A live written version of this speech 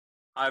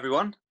Hi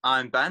everyone,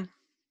 I'm Ben,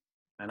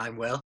 And I'm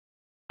Will.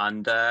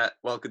 and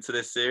welcome to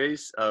this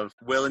series of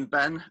Will and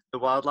Ben, the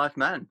Wildlife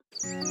Men.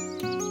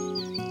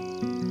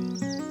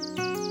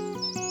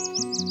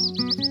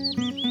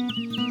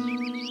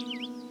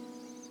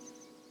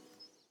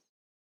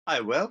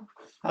 Hi Will,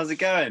 how's it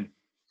going?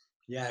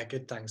 Yeah,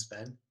 good, thanks,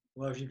 Ben.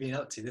 What have you been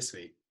up to this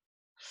week?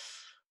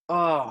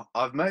 Oh,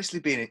 I've mostly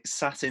been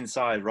sat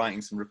inside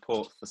writing some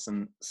reports for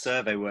some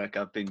survey work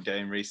I've been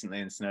doing recently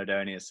in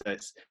Snowdonia, so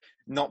it's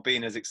not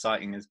been as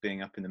exciting as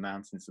being up in the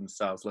mountains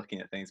themselves looking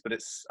at things, but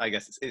I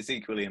guess it's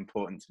equally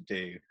important to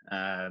do.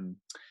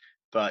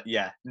 But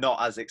yeah,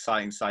 not as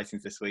exciting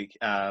sightings this week.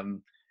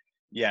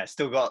 Yeah,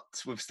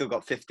 we've still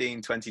got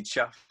 15, 20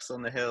 choughs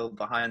on the hill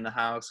behind the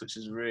house, which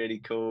is really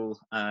cool.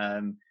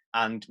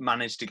 And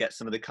managed to get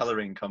some of the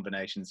colouring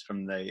combinations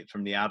from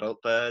the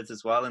adult birds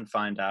as well, and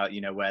find out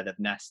where they've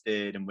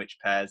nested and which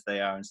pairs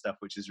they are and stuff,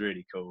 which is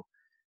really cool.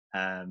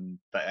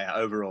 But yeah,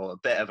 overall, a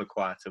bit of a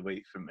quieter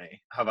week for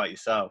me. How about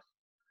yourself?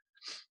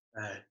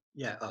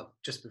 Yeah. Oh,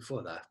 just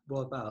before that,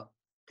 what about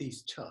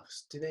these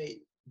choughs? Do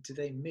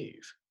they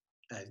move?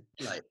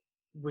 Like,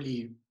 will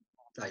you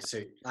like?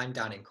 So I'm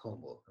down in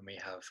Cornwall, and we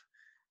have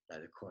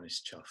the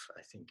Cornish chough.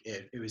 I think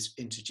it was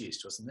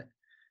introduced, wasn't it?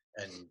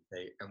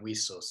 And we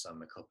saw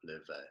some a couple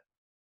of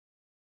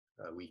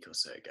a week or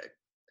so ago.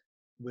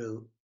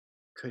 Will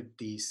Could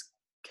these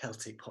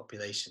Celtic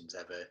populations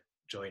ever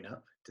join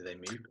up? Do they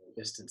move long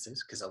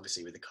distances? Because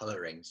obviously with the colour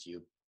rings,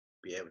 you'll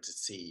be able to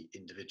see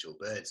individual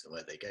birds and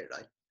where they go,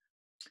 right?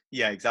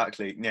 Yeah,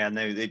 exactly. Yeah,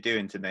 no, they do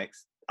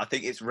intermix. I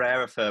think it's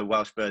rarer for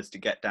Welsh birds to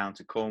get down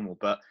to Cornwall,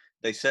 but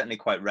they certainly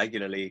quite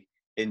regularly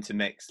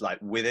intermix,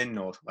 like within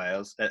North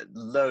Wales, at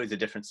loads of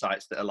different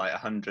sites that are like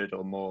 100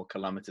 or more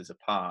kilometres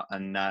apart.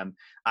 And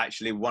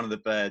actually, one of the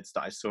birds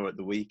that I saw at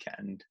the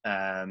weekend,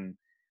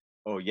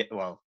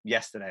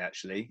 yesterday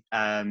actually,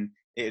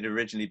 it had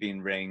originally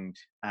been ringed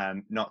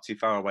not too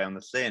far away on the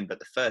Llyn, but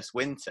the first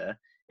winter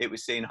it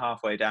was seen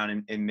halfway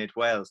down in mid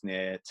Wales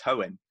near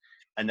Tywyn.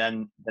 And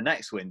then the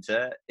next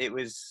winter, it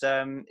was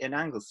in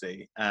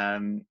Anglesey.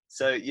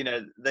 So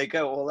they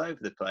go all over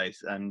the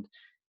place, and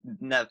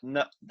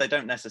they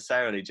don't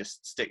necessarily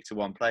just stick to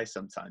one place.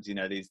 Sometimes,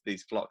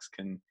 these flocks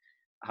can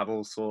have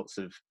all sorts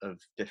of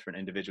different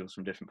individuals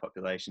from different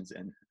populations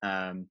in.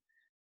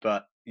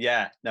 But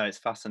yeah, no, it's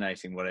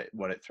fascinating what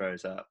it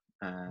throws up.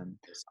 I'm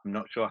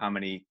not sure how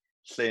many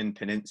Llyn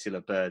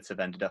Peninsula birds have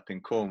ended up in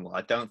Cornwall.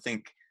 I don't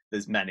think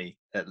there's many,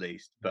 at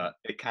least, but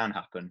it can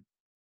happen.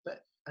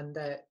 And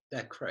they're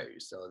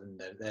crows, or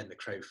they're in the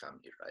crow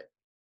family, right?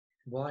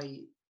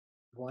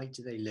 Why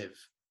do they live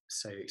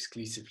so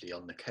exclusively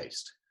on the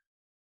coast,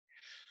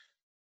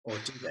 or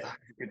do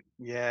they?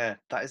 Yeah,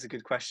 that is a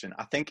good question.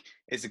 I think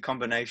it's a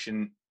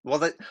combination.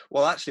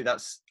 Actually,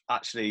 that's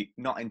actually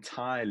not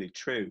entirely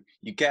true.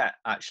 You get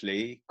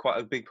actually quite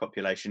a big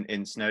population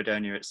in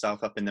Snowdonia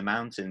itself, up in the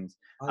mountains,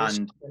 I was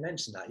and going to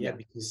mention that, yeah, yeah,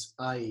 because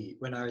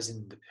when I was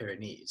in the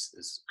Pyrenees,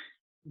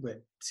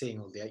 we're seeing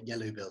all the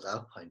yellow-billed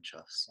alpine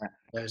choughs. yeah,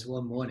 There was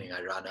one morning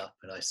I ran up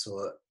and I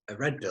saw a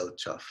red-billed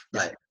chough,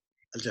 yeah. like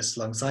just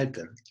alongside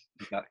them.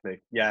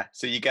 Exactly. Yeah.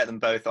 So you get them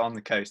both on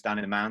the coast and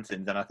in the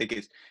mountains, and I think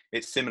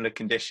it's similar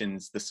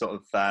conditions. The sort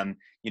of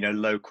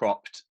low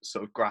cropped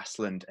sort of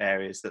grassland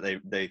areas that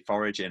they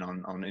forage in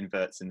on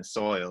inverts in the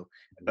soil,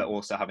 but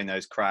also having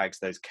those crags,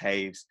 those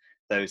caves,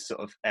 those sort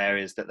of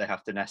areas that they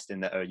have to nest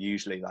in that are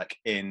usually like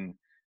in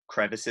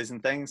crevices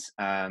and things.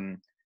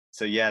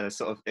 So yeah, the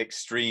sort of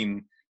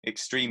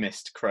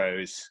extremist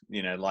crows,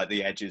 like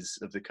the edges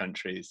of the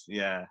countries.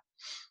 Yeah.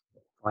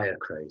 Fire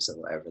crows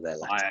or whatever they're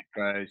Latin. Pirate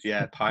crows,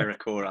 yeah,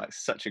 Pyracora,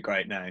 such a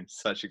great name,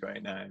 such a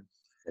great name.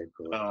 So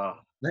cool. Oh,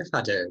 I've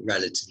had a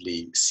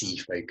relatively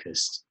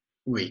sea-focused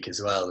week as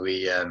well.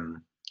 We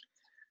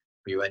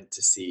went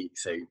to see,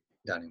 so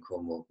down in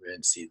Cornwall, we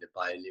went to see the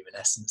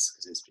bioluminescence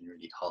because it's been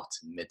really hot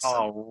in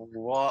midsummer.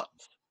 what?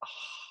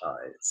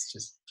 It's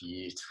just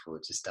beautiful,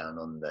 just down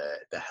on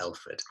the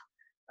Helford,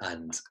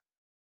 and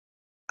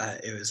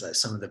it was like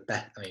some of the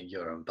best. I mean,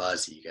 you're on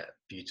Bardsey, you get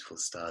beautiful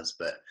stars,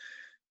 but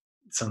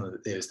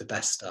it was the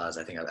best stars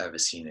I think I've ever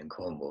seen in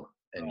Cornwall,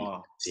 and you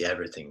Oh, see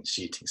everything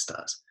shooting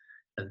stars.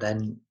 And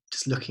then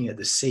just looking at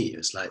the sea, it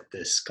was like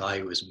the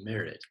sky was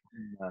mirrored,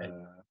 and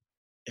no.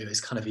 it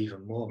was kind of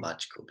even more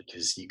magical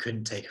because you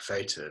couldn't take a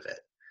photo of it.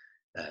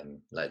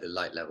 Like the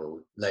light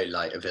level, low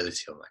light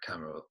ability on my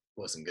camera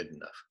wasn't good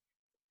enough,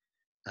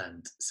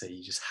 and so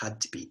you just had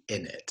to be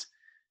in it,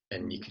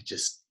 and you could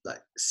just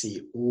like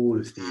see all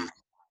of these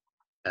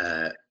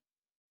uh,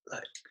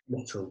 like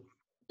little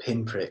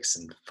pinpricks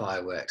and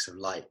fireworks of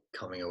light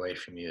coming away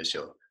from you as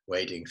you're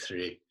wading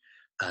through.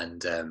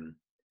 And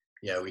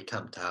yeah, we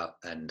camped out,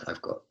 and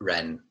I've got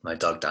Ren, my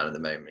dog, down at the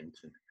moment,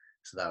 and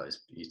so that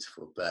was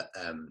beautiful. But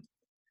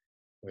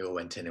we all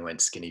went in and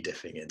went skinny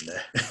dipping in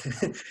the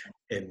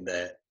in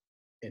the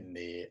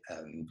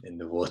in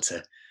the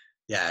water.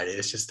 Yeah, it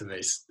was just the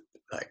most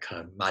like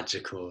kind of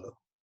magical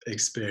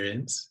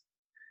experience.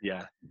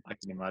 Yeah, I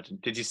can imagine.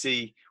 Did you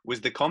see?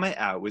 Was the comet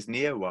out? Was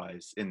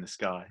Neowise in the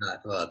sky?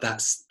 Well,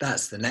 that's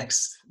the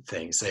next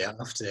thing. So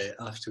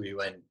after we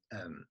went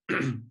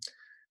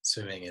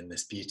swimming in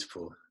this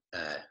beautiful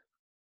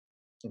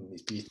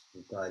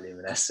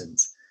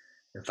bioluminescence.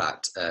 In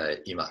fact,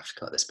 you might have to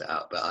cut this bit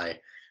out, but I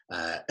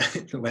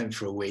went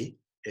for a wee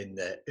in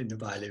the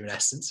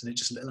bioluminescence, and it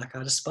just looked like I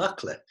had a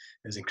sparkler.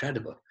 It was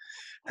incredible.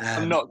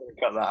 I'm not going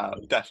to cut that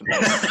out.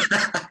 Definitely.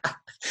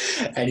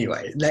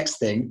 Anyway,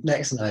 next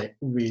night,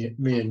 me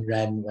and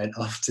Ren went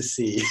off to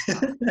see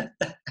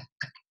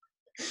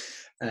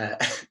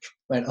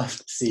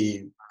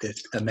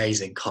this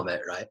amazing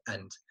comet, right?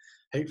 And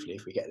hopefully,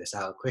 if we get this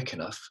out quick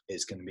enough,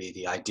 it's going to be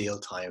the ideal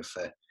time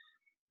for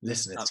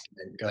listeners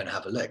to go and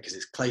have a look, because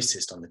it's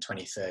closest on the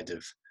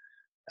 23rd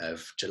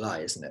of July,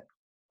 isn't it?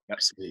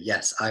 Yep. So,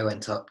 yes, I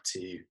went up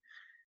to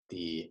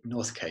the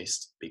north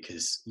coast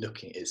because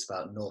it's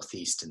about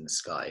northeast in the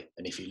sky,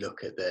 and if you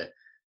look at the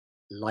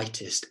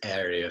lightest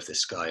area of the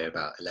sky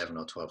about 11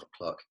 or 12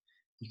 o'clock,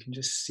 you can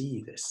just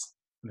see this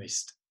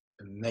most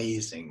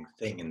amazing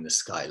thing in the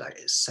sky. Like,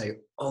 it's so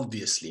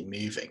obviously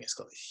moving. It's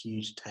got this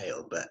huge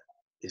tail, but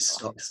it's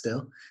stopped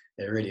still.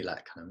 It really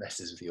kind of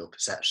messes with your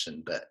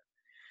perception. But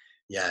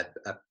yeah,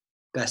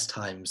 best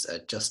times are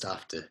just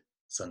after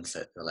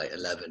sunset, like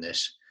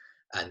 11ish,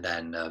 and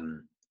then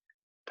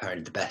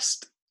apparently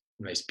the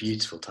most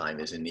beautiful time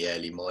is in the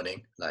early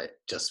morning, like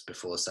just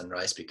before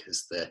sunrise,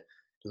 because the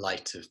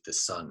light of the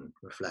sun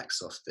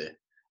reflects off the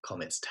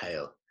comet's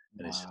tail,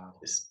 and it's just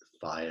this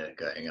fire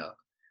going up.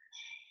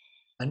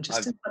 And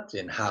just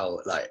imagine how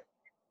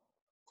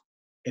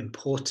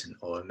important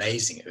or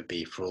amazing it would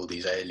be for all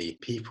these early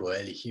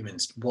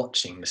humans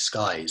watching the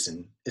skies.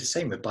 And it's the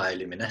same with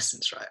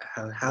bioluminescence,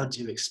 right? How do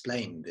you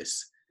explain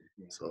this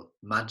sort of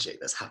magic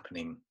that's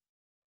happening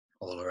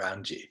all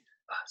around you?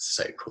 It's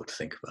so cool to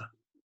think about.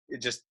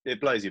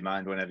 It blows your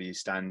mind whenever you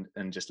stand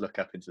and just look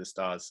up into the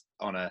stars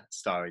on a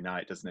starry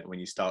night, doesn't it? When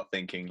you start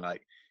thinking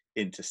like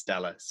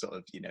interstellar sort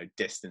of,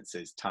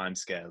 distances,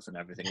 timescales and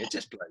everything, it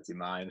just blows your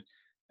mind.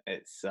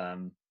 It's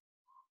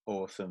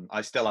awesome.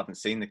 I still haven't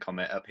seen the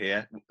comet up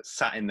here.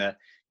 Sat in the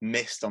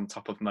mist on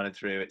top of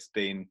Munadru. It's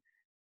been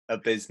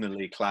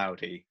abysmally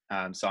cloudy.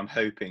 So I'm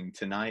hoping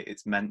tonight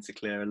it's meant to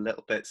clear a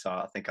little bit. So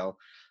I think I'll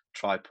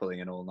try pulling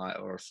an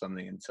all-nighter or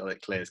something until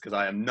it clears, because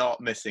I am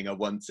not missing a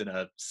once in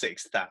a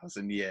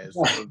 6,000 years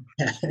event.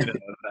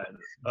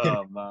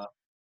 Oh man.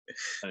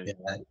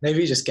 Yeah,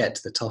 maybe just get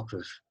to the top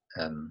of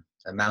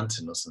a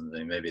mountain or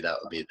something. Maybe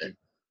that'd be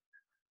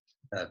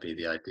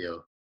the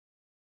ideal.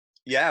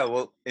 Yeah,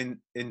 well,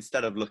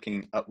 instead of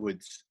looking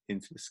upwards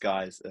into the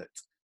skies at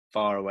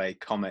faraway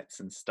comets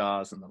and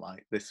stars and the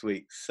like, this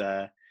week's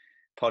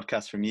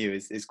podcast from you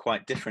is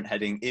quite different,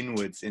 heading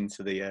inwards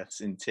into the Earth's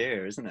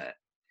interior, isn't it?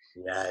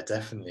 Yeah,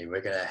 definitely.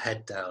 We're going to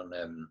head down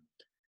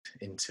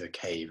into a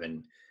cave,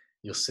 and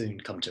you'll soon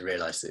come to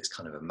realise that it's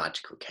kind of a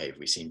magical cave.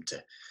 We seem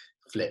to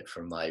flip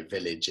from my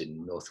village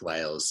in North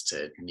Wales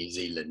to New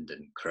Zealand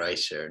and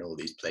Croatia and all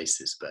these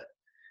places, but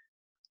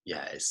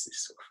yeah, it's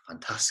this sort of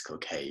fantastical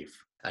cave,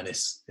 and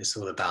it's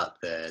all about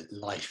the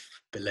life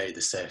below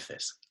the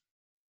surface.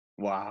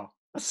 Wow,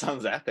 that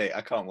sounds epic.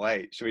 I can't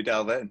wait. Should we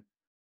delve in?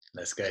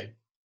 Let's go.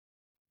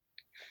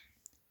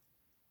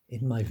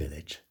 In my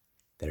village,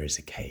 there is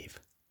a cave.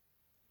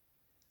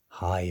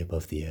 High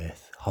above the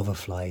earth,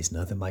 hoverflies and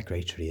other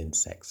migratory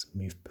insects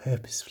move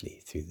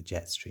purposefully through the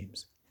jet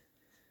streams.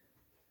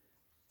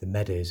 The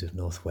meadows of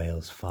North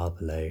Wales far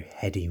below,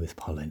 heady with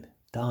pollen,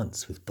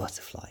 dance with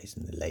butterflies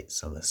in the late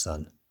summer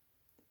sun.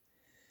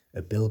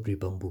 A bilberry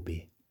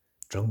bumblebee,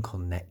 drunk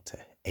on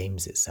nectar,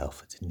 aims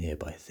itself at a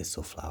nearby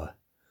thistle flower,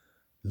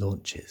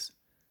 launches,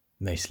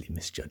 mostly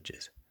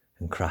misjudges,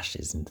 and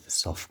crashes into the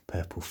soft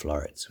purple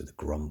florets with a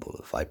grumble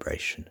of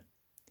vibration.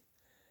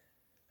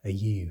 A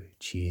ewe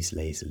chews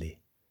lazily,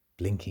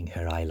 blinking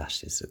her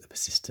eyelashes at the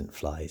persistent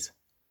flies.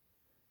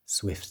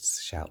 Swifts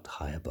shout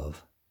high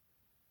above.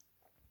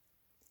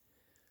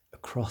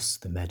 Across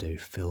the meadow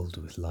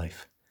filled with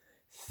life,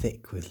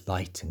 thick with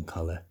light and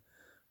colour,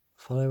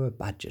 follow a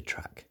badger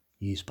track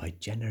used by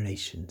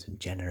generations and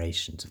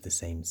generations of the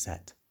same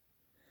set.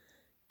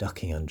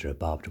 Ducking under a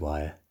barbed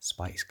wire,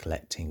 spikes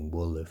collecting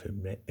wool of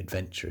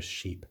adventurous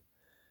sheep,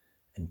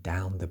 and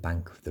down the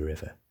bank of the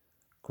river,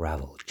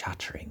 gravel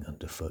chattering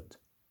underfoot.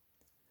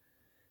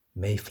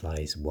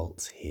 Mayflies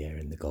waltz here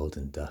in the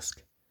golden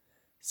dusk,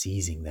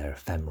 seizing their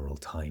ephemeral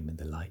time in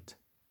the light.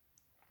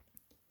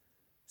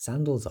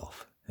 Sandals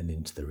off and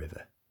into the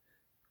river,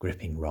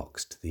 gripping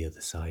rocks to the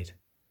other side.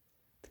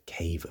 The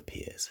cave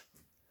appears,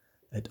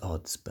 at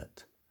odds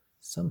but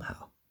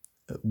somehow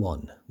at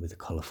one with the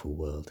colourful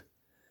world,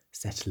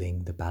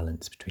 settling the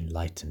balance between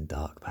light and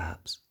dark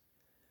perhaps.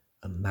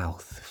 A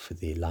mouth for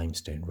the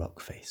limestone rock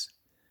face,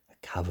 a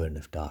cavern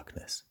of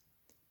darkness,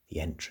 the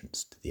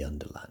entrance to the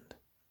underland.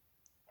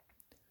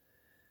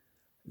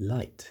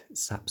 Light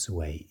saps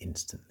away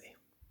instantly,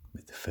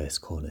 with the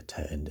first corner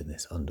turned in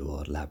this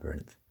underworld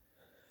labyrinth,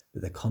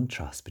 but the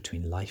contrast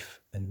between life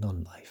and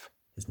non-life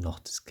is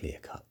not as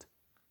clear-cut.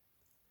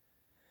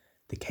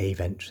 The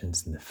cave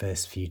entrance and the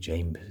first few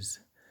chambers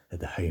are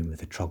the home of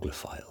the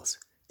troglophiles,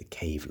 the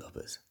cave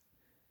lovers.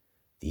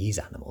 These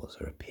animals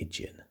are a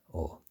pigeon,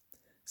 or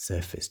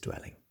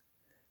surface-dwelling,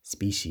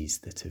 species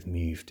that have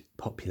moved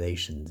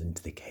populations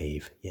into the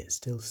cave, yet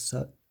still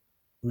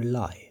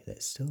rely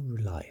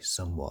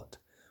somewhat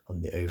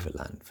on the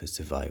overland for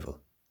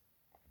survival.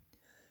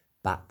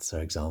 Bats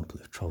are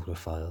examples of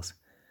troglophiles,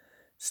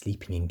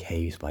 sleeping in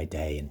caves by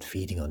day and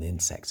feeding on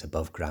insects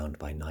above ground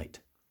by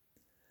night.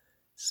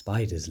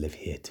 Spiders live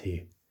here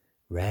too,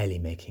 rarely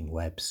making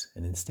webs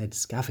and instead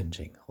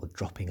scavenging or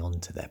dropping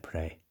onto their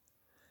prey,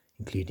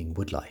 including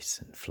woodlice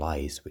and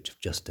flies which have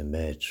just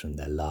emerged from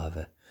their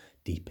larvae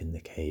deep in the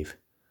cave.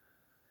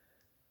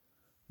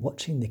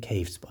 Watching the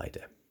cave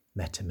spider,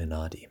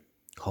 Metamonadi,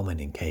 common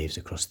in caves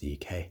across the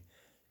UK,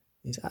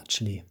 is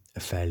actually a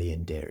fairly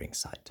endearing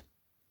sight.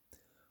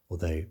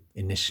 Although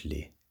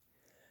initially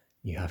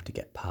you have to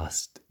get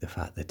past the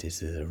fact that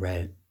it is a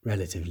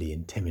relatively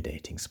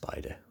intimidating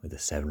spider with a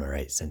 7 or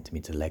 8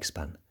 centimetre leg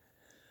span.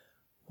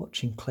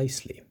 Watching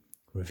closely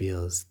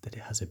reveals that it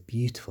has a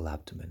beautiful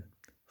abdomen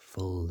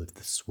full of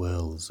the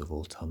swirls of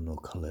autumnal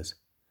colours.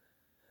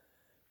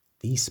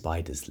 These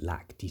spiders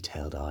lack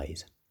detailed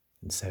eyes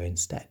and so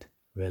instead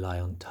rely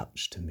on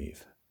touch to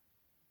move,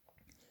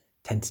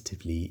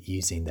 tentatively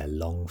using their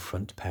long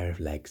front pair of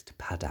legs to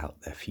pad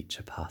out their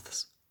future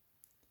paths.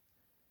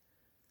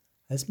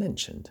 As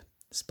mentioned,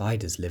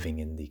 spiders living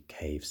in the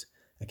caves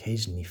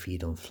occasionally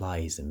feed on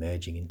flies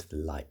emerging into the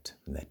light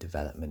from their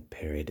development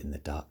period in the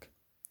dark.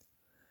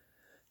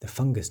 The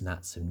fungus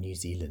gnats of New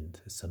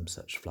Zealand are some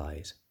such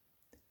flies.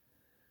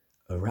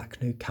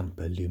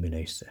 Arachnocampa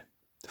luminosa,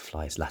 the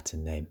fly's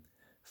Latin name,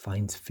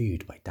 finds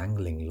food by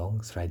dangling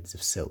long threads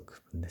of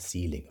silk from the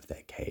ceiling of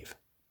their cave.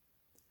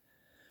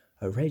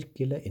 At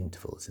regular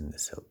intervals in the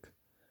silk,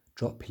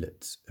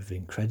 droplets of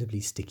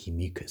incredibly sticky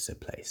mucus are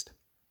placed.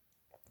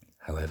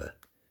 However,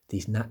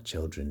 these gnat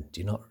children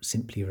do not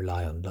simply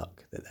rely on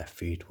luck that their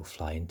food will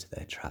fly into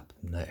their trap.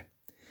 No,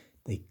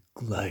 they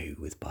glow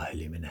with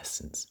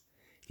bioluminescence,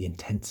 the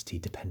intensity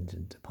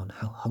dependent upon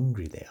how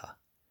hungry they are,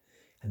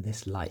 and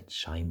this light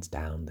shines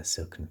down the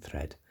silken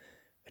thread,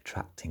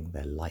 attracting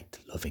their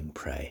light-loving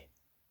prey.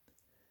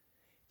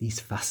 These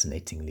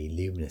fascinatingly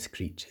luminous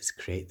creatures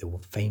create the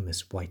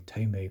famous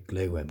Waitomo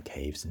glowworm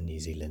caves in New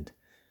Zealand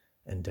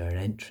and are an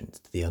entrance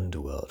to the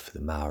underworld for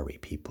the Maori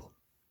people.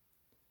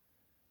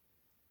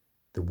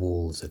 The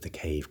walls of the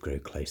cave grow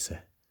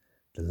closer.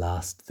 The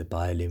last of the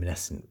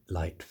bioluminescent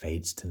light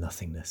fades to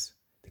nothingness.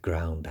 The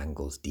ground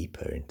angles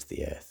deeper into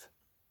the earth.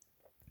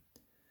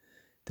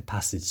 The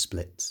passage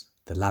splits,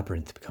 the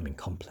labyrinth becoming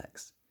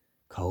complex,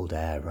 cold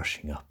air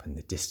rushing up and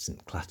the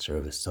distant clatter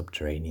of a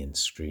subterranean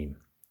stream.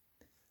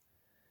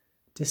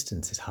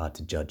 Distance is hard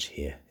to judge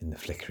here in the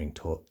flickering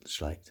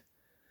torchlight.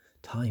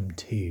 Time,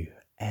 too,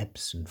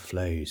 ebbs and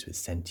flows with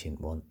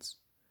sentient wants.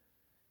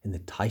 In the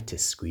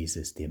tightest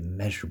squeezes, the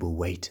immeasurable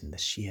weight and the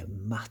sheer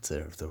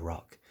matter of the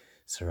rock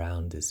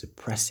surround is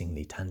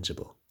oppressingly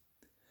tangible.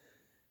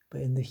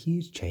 But in the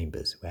huge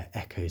chambers where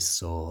echoes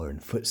soar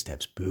and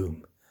footsteps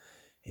boom,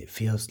 it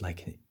feels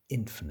like an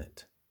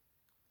infinite,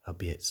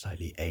 albeit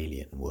slightly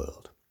alien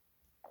world.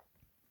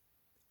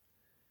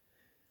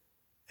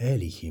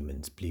 Early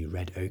humans blew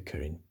red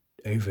ochre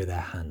over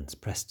their hands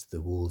pressed to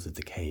the walls of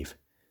the cave,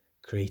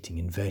 creating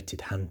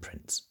inverted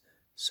handprints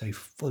so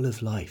full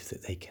of life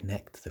that they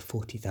connect the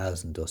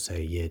 40,000 or so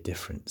year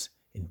difference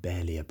in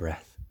barely a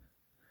breath.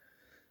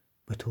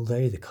 But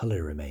although the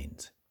colour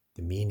remains,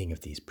 the meaning of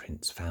these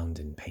prints found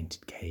in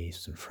painted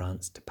caves from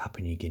France to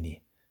Papua New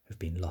Guinea have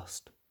been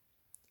lost.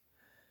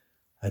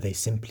 Are they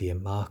simply a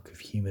mark of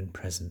human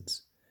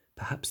presence?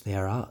 Perhaps they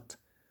are art,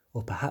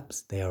 or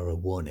perhaps they are a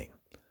warning,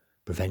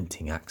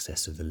 preventing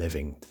access of the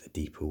living to the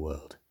deeper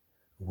world,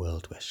 a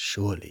world where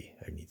surely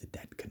only the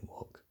dead can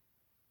walk.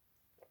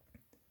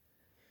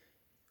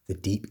 The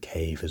deep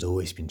cave has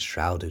always been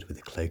shrouded with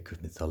a cloak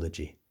of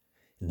mythology.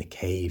 In the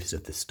caves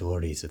of the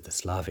stories of the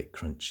Slavic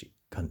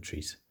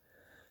countries,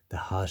 the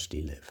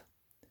Hajdi live.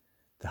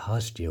 The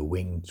Hajdi are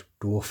winged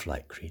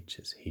dwarf-like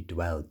creatures who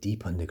dwell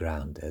deep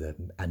underground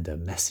and are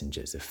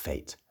messengers of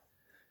fate.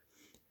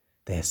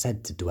 They are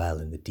said to dwell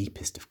in the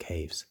deepest of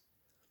caves.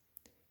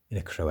 In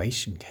a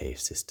Croatian cave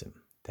system,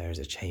 there is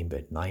a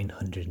chamber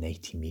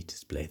 980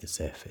 metres below the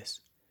surface,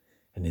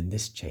 and in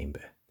this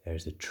chamber there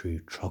is a true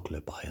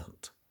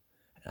troglobiont,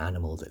 an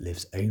animal that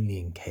lives only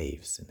in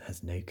caves and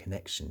has no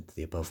connection to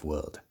the above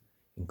world,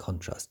 in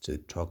contrast to the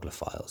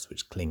troglophiles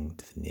which cling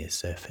to the near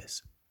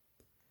surface.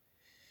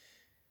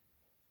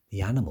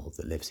 The animal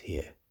that lives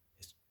here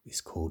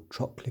is called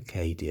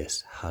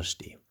Troplocadius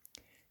hajdi,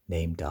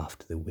 named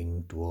after the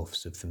winged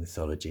dwarfs of the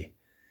mythology,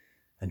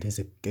 and is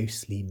a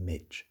ghostly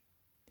midge.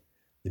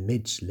 The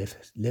midge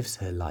lives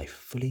her life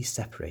fully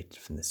separated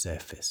from the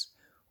surface,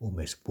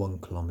 almost 1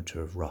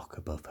 kilometre of rock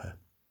above her.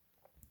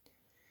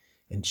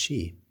 And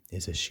she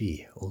is a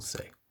she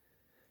also.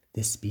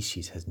 This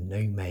species has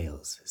no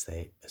males as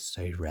they are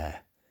so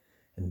rare,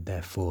 and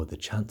therefore the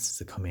chances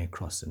of coming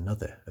across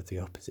another of the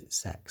opposite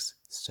sex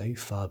so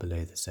far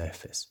below the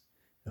surface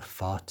are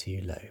far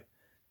too low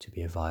to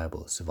be a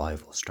viable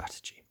survival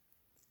strategy.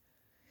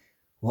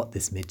 What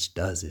this midge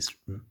does is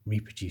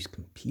reproduce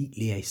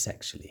completely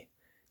asexually,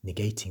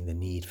 negating the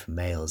need for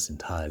males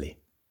entirely.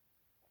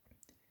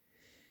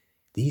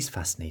 These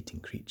fascinating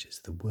creatures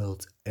are the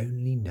world's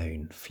only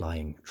known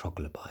flying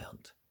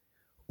troglobiont.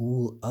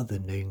 All other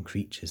known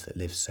creatures that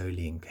live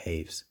solely in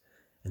caves,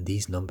 and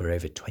these number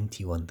over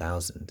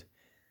 21,000,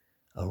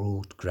 are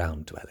all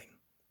ground-dwelling.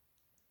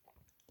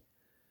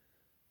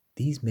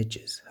 These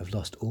midges have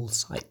lost all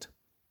sight,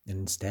 and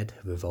instead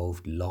have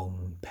evolved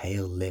long,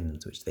 pale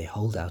limbs which they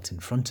hold out in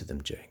front of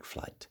them during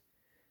flight,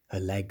 her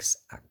legs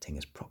acting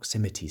as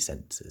proximity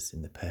sensors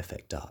in the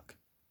perfect dark.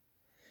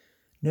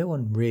 No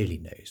one really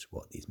knows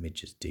what these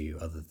midges do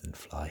other than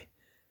fly.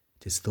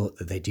 It is thought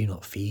that they do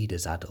not feed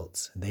as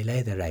adults, and they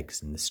lay their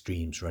eggs in the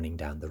streams running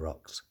down the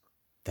rocks,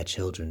 their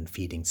children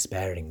feeding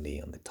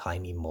sparingly on the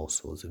tiny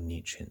morsels of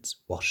nutrients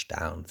washed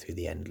down through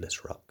the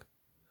endless rock.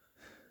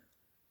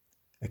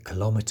 A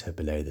kilometre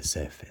below the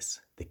surface,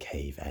 the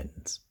cave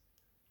ends.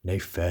 No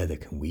further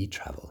can we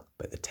travel,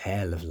 but the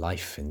tale of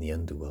life in the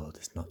underworld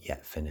is not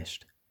yet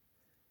finished.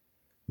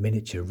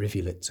 Miniature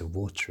rivulets of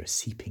water are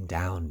seeping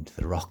down into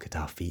the rock at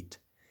our feet,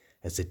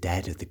 as the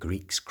dead of the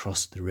Greeks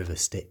crossed the river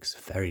Styx,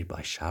 ferried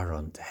by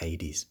Charon to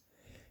Hades.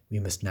 We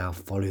must now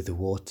follow the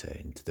water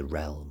into the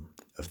realm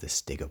of the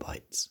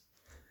Stygobites,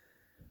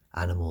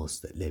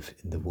 animals that live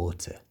in the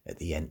water at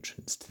the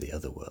entrance to the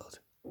other world.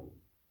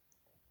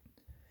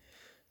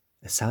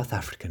 A South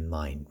African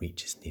mine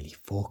reaches nearly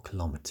 4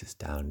 kilometres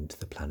down into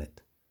the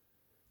planet.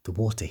 The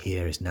water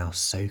here is now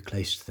so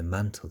close to the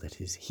mantle that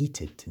it is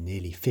heated to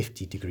nearly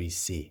 50 degrees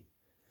C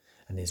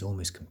and is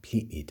almost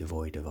completely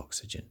devoid of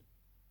oxygen.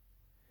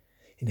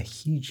 In a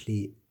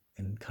hugely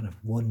and kind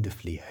of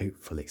wonderfully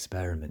hopeful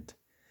experiment,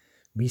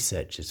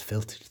 researchers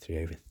filtered through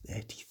over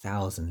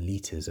 30,000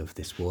 litres of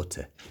this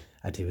water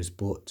as it was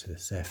brought to the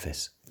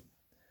surface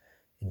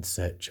in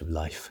search of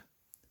life.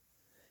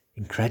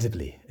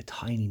 Incredibly, a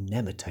tiny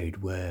nematode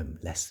worm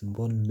less than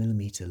 1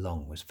 millimetre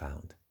long was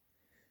found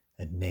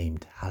and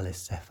named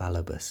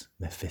Halocephalus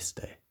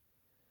mephisto.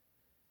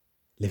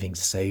 Living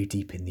so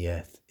deep in the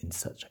earth in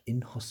such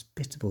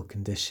inhospitable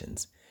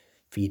conditions,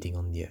 feeding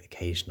on the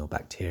occasional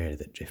bacteria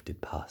that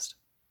drifted past.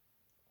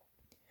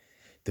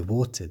 The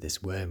water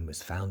this worm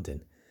was found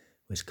in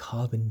was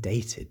carbon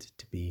dated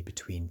to be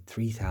between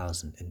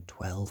 3,000 and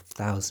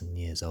 12,000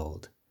 years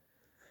old,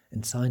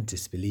 and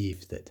scientists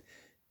believed that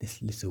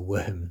this little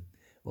worm,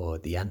 or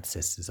the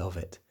ancestors of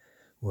it,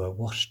 were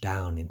washed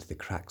down into the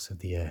cracks of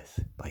the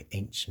earth by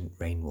ancient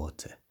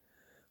rainwater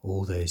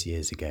all those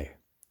years ago,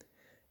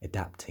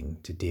 adapting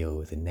to deal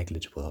with the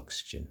negligible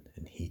oxygen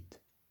and heat.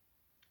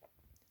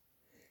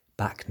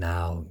 Back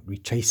now,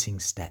 retracing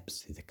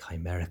steps through the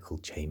chimerical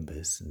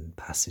chambers and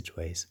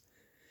passageways,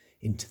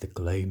 into the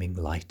gloaming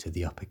light of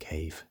the upper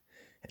cave,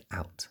 and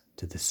out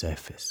to the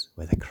surface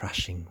where the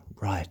crashing,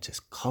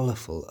 riotous,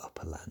 colourful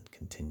upper land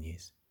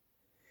continues.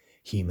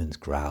 Humans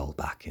growl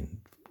back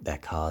in their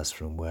cars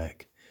from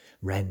work,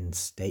 wrens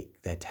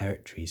stake their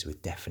territories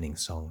with deafening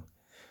song,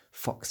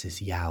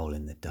 foxes yowl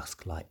in the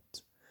dusk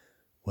light,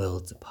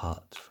 worlds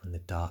apart from the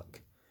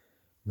dark,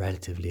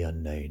 relatively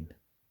unknown,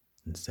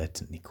 and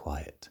certainly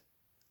quiet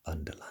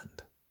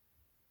Underland.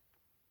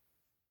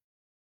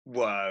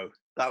 Whoa,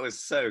 that was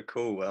so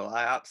cool, Will.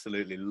 I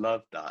absolutely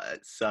loved that.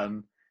 It's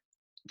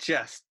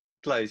just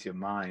blows your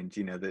mind,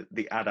 you know,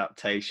 the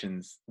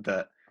adaptations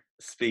that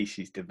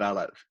species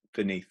develop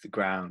beneath the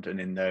ground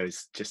and in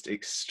those just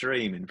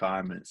extreme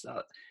environments.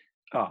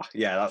 That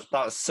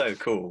was so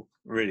cool.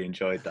 Really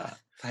enjoyed that.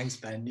 Thanks,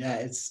 Ben. Yeah,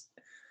 it's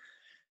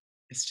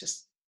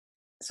just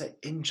so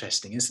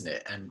interesting, isn't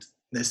it? And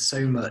there's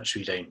so much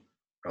we don't,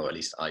 or at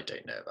least I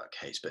don't know about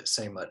caves, but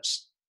so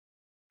much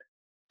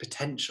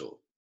potential,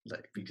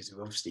 like, because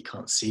we obviously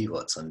can't see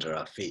what's under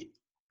our feet.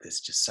 There's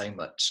just so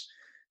much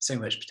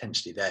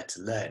potentially there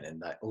to learn,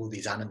 and like all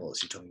these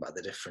animals you're talking about,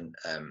 the different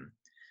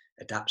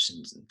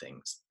adaptations and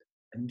things,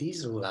 and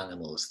these are all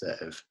animals that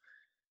have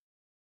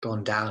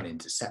gone down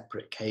into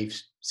separate cave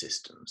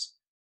systems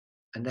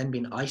and then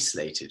been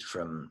isolated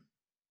from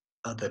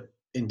other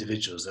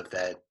individuals of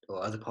their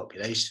or other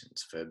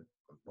populations for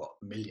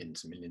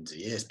millions and millions of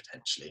years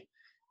potentially.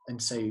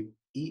 And so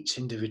each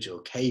individual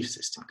cave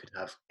system could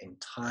have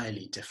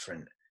entirely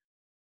different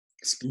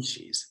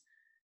species,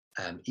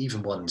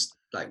 even ones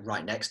like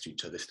right next to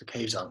each other. If the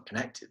caves aren't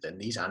connected, then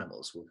these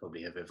animals will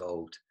probably have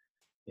evolved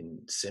in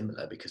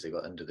similar, because they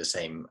got under the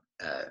same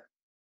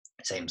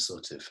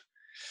sort of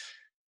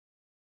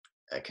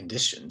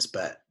conditions,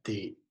 but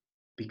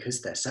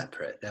because they're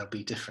separate, there'll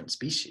be different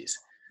species.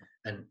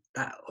 And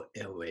that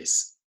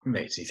always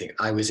makes me think.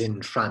 I was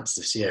in France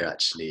this year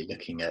actually,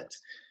 looking at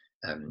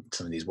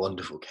some of these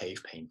wonderful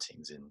cave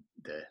paintings in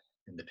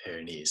the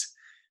Pyrenees,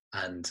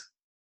 and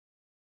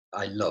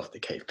I love the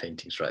cave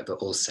paintings, right? But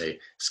also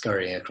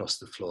scurrying across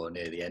the floor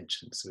near the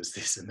entrance was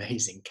this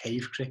amazing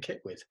cave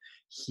cricket with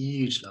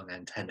huge long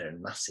antennae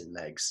and massive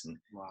legs and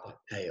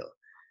a tail.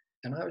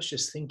 And I was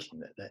just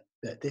thinking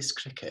that this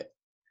cricket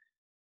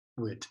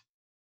would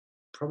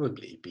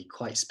probably be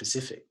quite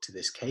specific to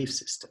this cave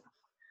system.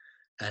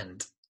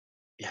 And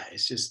yeah,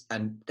 it's just,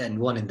 and then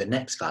one in the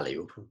next valley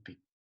will probably be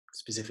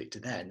specific to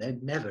there, and they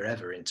never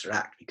ever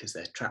interact because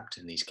they're trapped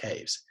in these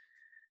caves,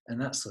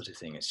 and that sort of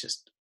thing. It's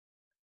just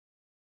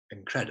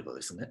incredible,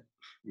 isn't it?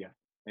 Yeah,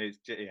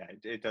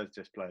 it does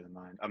just blow the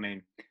mind. I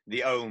mean,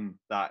 the Ohm,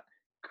 that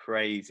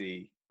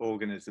crazy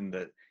organism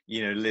that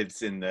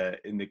lives in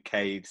the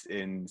caves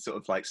in sort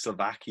of like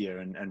Slovakia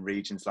and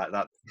regions like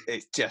that.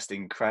 It's just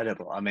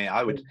incredible. I mean,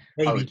 I Maybe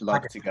would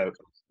love to go.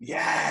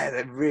 Yeah,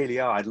 they really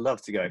are. I'd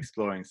love to go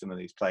exploring some of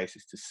these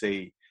places to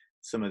see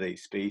some of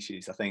these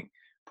species. I think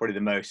probably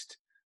the most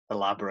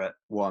elaborate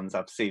ones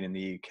I've seen in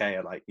the UK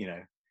are like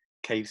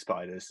cave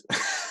spiders,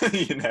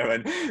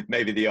 and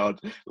maybe the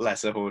odd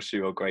lesser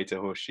horseshoe or greater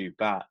horseshoe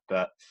bat.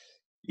 But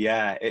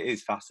yeah, it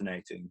is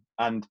fascinating.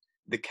 And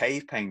the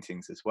cave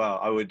paintings as well.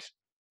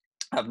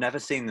 I've never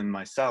seen them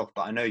myself,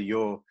 but I know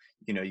you're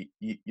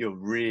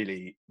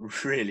really,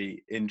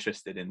 really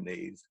interested in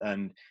these.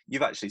 And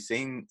you've actually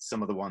seen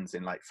some of the ones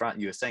in like France.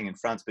 You were saying in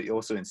France, but you're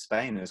also in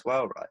Spain as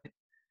well, right?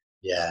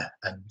 Yeah,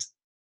 and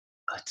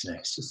I don't know,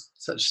 it's just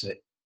such an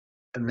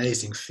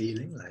amazing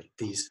feeling, like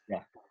these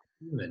Yeah.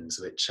 humans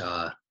which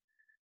are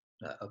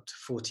up to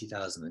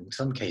 40,000, in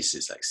some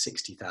cases like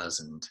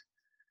 60,000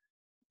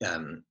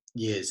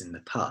 years in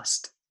the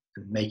past,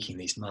 and making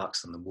these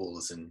marks on the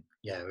walls. And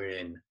yeah, we're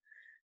in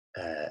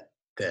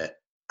the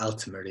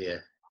Alta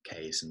Maria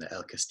caves and the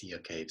El Castillo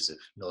caves of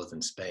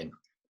northern Spain,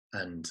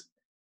 and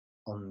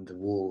on the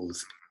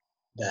walls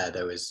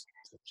there was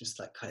just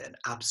like kind of an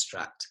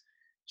abstract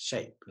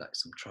shape, like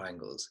some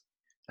triangles,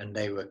 and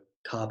they were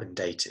carbon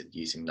dated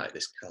using like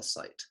this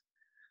calcite,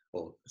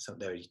 or some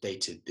they were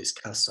dated, this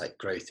calcite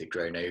growth had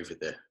grown over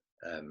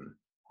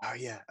Oh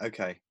yeah.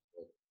 Okay.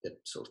 the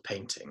sort of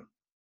painting,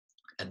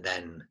 and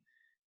then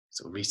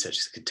sort of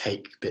researchers could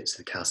take bits of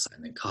the calcite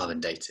and then carbon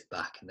date it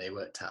back, and they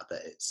worked out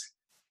that it's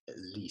at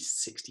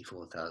least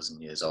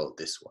 64,000 years old,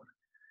 this one.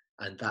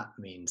 And that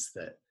means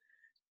that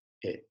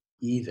it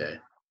either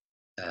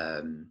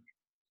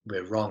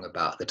we're wrong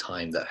about the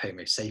time that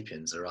Homo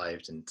sapiens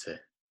arrived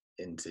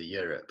into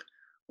Europe,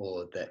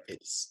 or that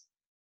it's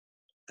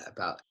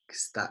about,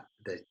 because that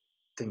they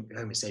think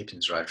Homo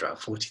sapiens arrived around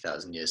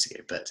 40,000 years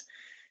ago, but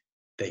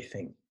they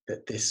think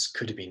that this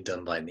could have been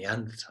done by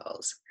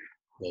Neanderthals.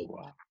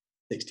 Wow.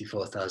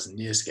 64,000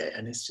 years ago,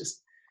 and there's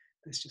just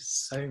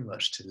so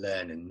much to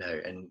learn and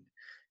know,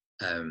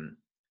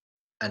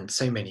 and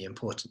so many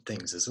important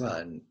things as well.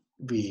 And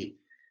we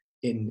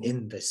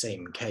in the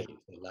same cave,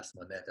 the Las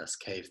Monedas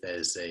cave,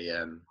 there's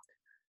a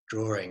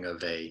drawing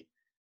of a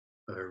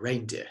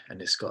reindeer,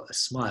 and it's got a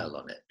smile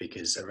on it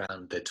because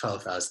around the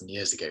 12,000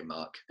 years ago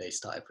mark, they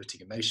started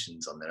putting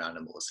emotions on their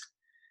animals,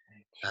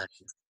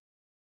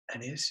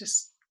 and it's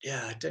just,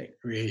 yeah, I don't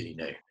really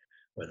know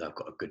whether I've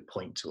got a good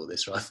point to all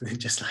this rather than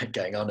just like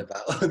going on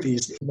about all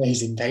these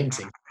amazing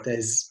paintings.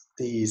 There's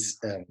these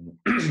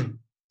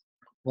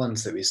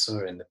ones that we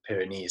saw in the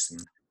Pyrenees, and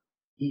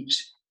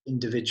each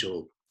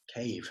individual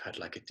cave had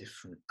like a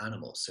different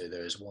animal. So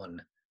there was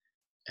one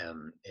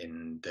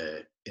in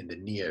the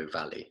Neo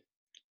Valley,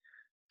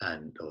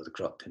 or the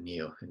Grotte de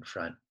Neo in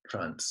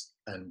France,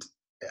 and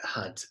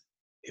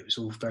it was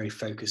all very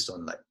focused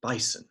on like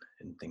bison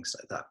and things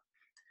like that.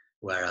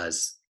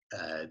 Whereas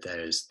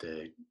there's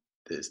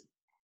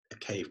a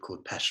cave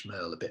called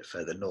Peshmerl a bit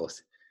further north,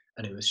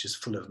 and it was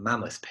just full of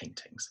mammoth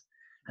paintings,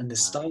 and the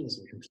styles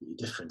were completely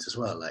different as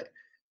well. Like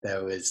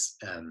there was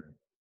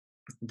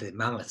the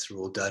mammoths were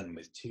all done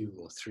with 2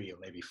 or 3 or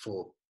maybe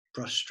 4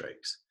 brush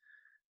strokes,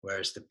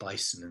 whereas the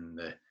bison and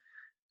the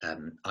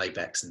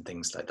ibex and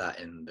things like that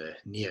in the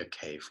Neo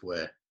cave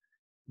were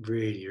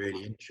really,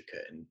 really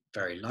intricate and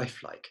very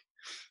lifelike.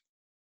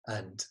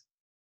 And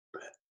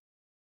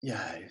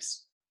yeah,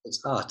 it's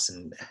art,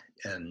 and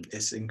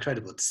it's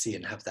incredible to see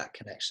and have that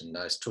connection.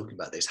 I was talking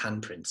about those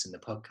handprints in the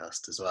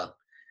podcast as well,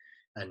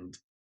 and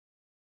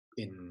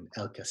in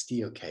El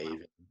Castillo cave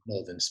in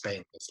northern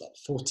Spain, there's like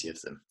 40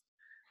 of them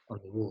on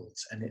the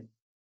walls, and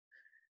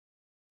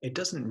it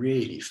doesn't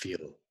really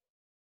feel,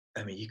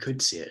 I mean, you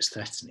could see it as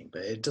threatening,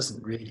 but it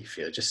doesn't really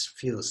feel, it just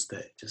feels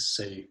that just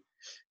so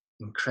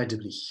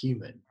incredibly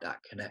human,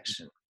 that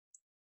connection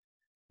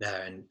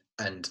there.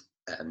 And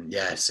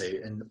yeah,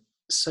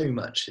 so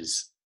much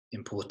is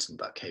important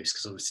about caves,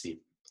 because obviously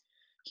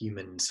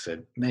humans for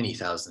many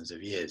thousands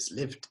of years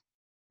lived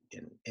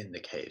in the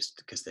caves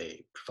because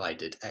they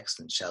provided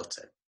excellent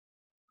shelter,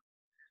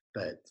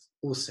 but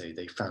also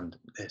they found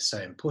they're so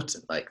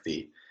important. Like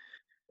we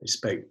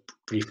spoke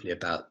briefly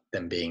about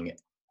them being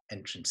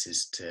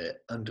entrances to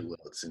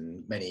underworlds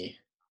and many,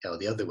 or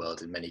the other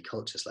world in many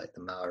cultures, like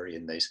the Maori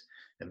and those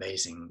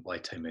amazing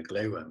Waitomo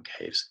glowworm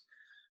caves.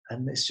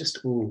 And it's just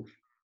all,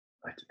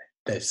 I don't know,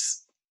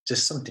 there's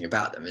just something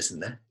about them, isn't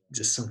there?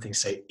 Just something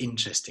so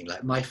interesting.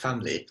 Like my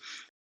family,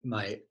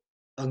 my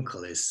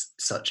uncle is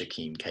such a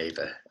keen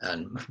caver,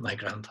 and my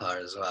grandpa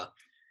as well.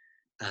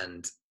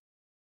 And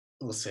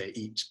also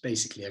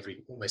basically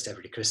almost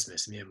every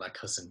Christmas, me and my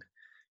cousin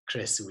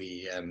Chris,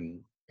 we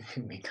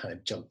we kind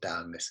of jumped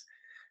down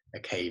a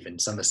cave in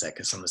Somerset,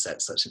 because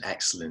Somerset's such an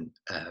excellent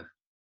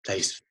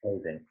place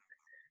for caving.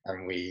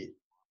 and we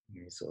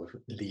sort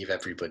of leave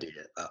everybody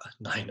at about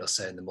 9 or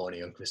so in the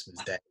morning on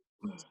Christmas Day,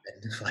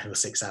 spend 5 or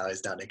 6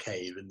 hours down a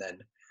cave, and then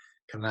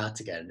come out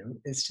again. And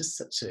it's just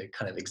such a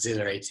kind of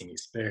exhilarating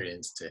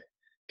experience to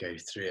go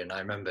through. And I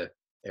remember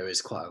it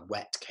was quite a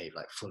wet cave,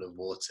 like full of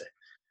water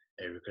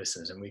over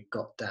Christmas, and we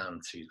got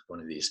down through one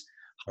of these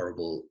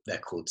horrible, they're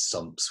called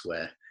sumps,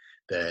 where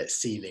the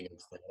ceiling of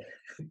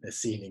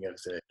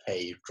the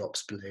cave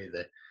drops below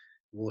the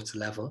water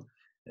level,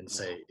 and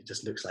so it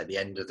just looks like the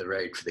end of the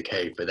road for the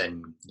cave, but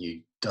then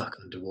you duck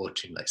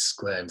underwater and like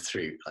squirm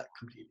through, like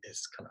completely.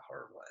 It's kind of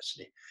horrible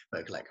actually,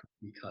 like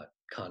you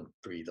can't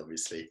breathe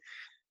obviously,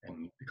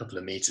 and a couple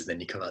of meters then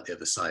you come out the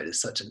other side.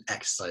 It's such an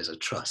exercise of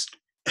trust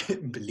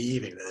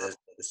believing that there's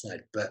the other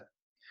side. But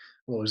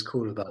what was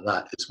cool about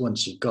that is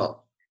once you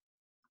got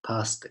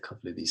past a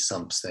couple of these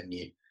sumps, then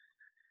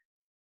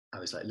I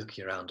was like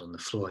looking around on the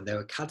floor, and there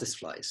were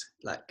caddisflies.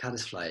 Like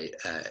caddisfly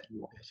had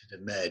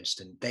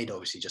emerged, and they'd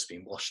obviously just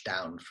been washed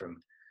down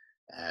from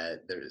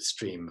the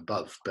stream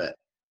above. But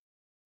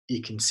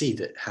you can see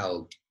that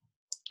how,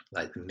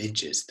 like the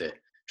midges, the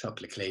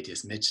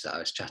Trochiloclades midge that I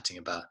was chatting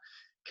about,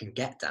 can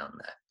get down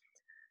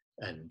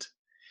there. And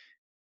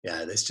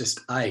yeah, there's just,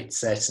 I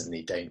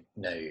certainly don't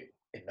know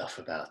enough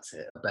about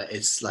it, but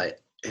it's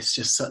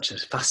just such a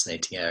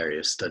fascinating area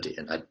of study,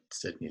 and I'd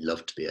certainly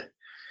love to be a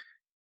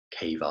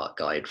cave art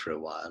guide for a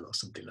while or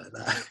something like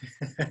that.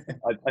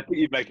 I think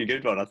you'd make a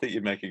good one.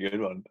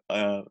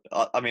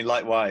 I mean,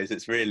 likewise,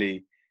 it's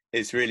really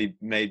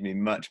made me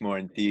much more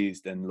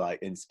enthused and like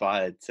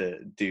inspired to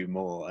do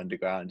more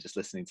underground, just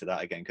listening to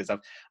that again, because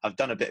I've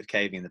done a bit of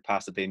caving in the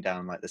past. I've been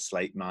down like the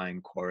slate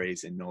mine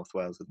quarries in North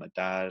Wales with my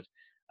dad,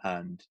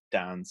 and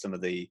down some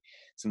of the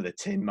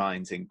tin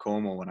mines in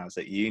Cornwall when I was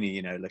at uni,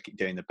 you know,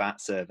 doing the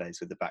bat surveys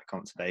with the Bat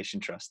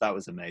Conservation Trust. That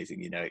was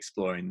amazing, you know,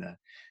 exploring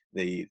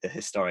the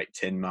historic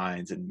tin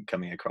mines and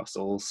coming across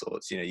all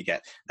sorts. You know, you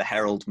get the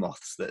herald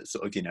moths that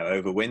sort of, you know,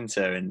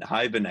 overwinter and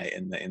hibernate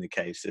in the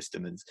cave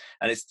system, and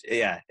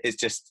it's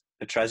just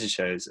a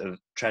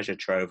treasure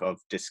trove of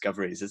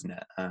discoveries, isn't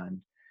it?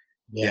 And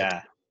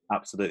yeah,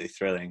 absolutely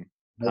thrilling.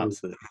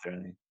 Absolutely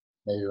thrilling.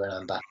 Maybe when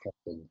I'm back up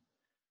in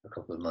a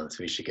couple of months,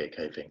 we should get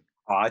caving.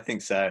 Oh, I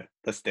think so.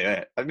 Let's do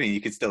it. I mean, you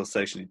could still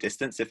socially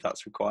distance if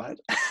that's required.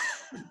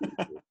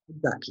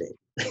 Exactly.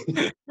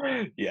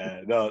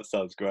 Yeah, no, that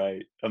sounds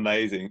great.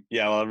 Amazing.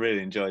 Yeah, well, I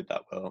really enjoyed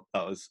that, Will.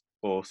 That was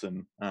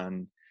awesome.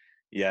 And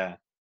yeah,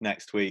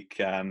 next week,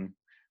 I'm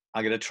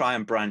going to try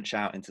and branch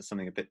out into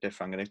something a bit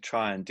different. I'm going to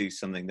try and do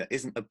something that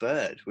isn't a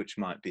bird, which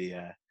might be,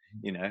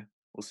 you know,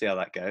 we'll see how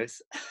that goes.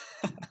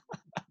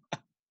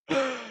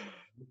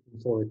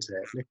 Looking forward to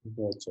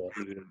it.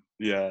 Brilliant.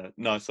 Yeah,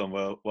 nice one,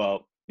 Will.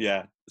 Well,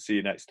 yeah, see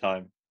you next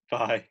time.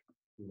 Bye.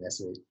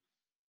 Next week.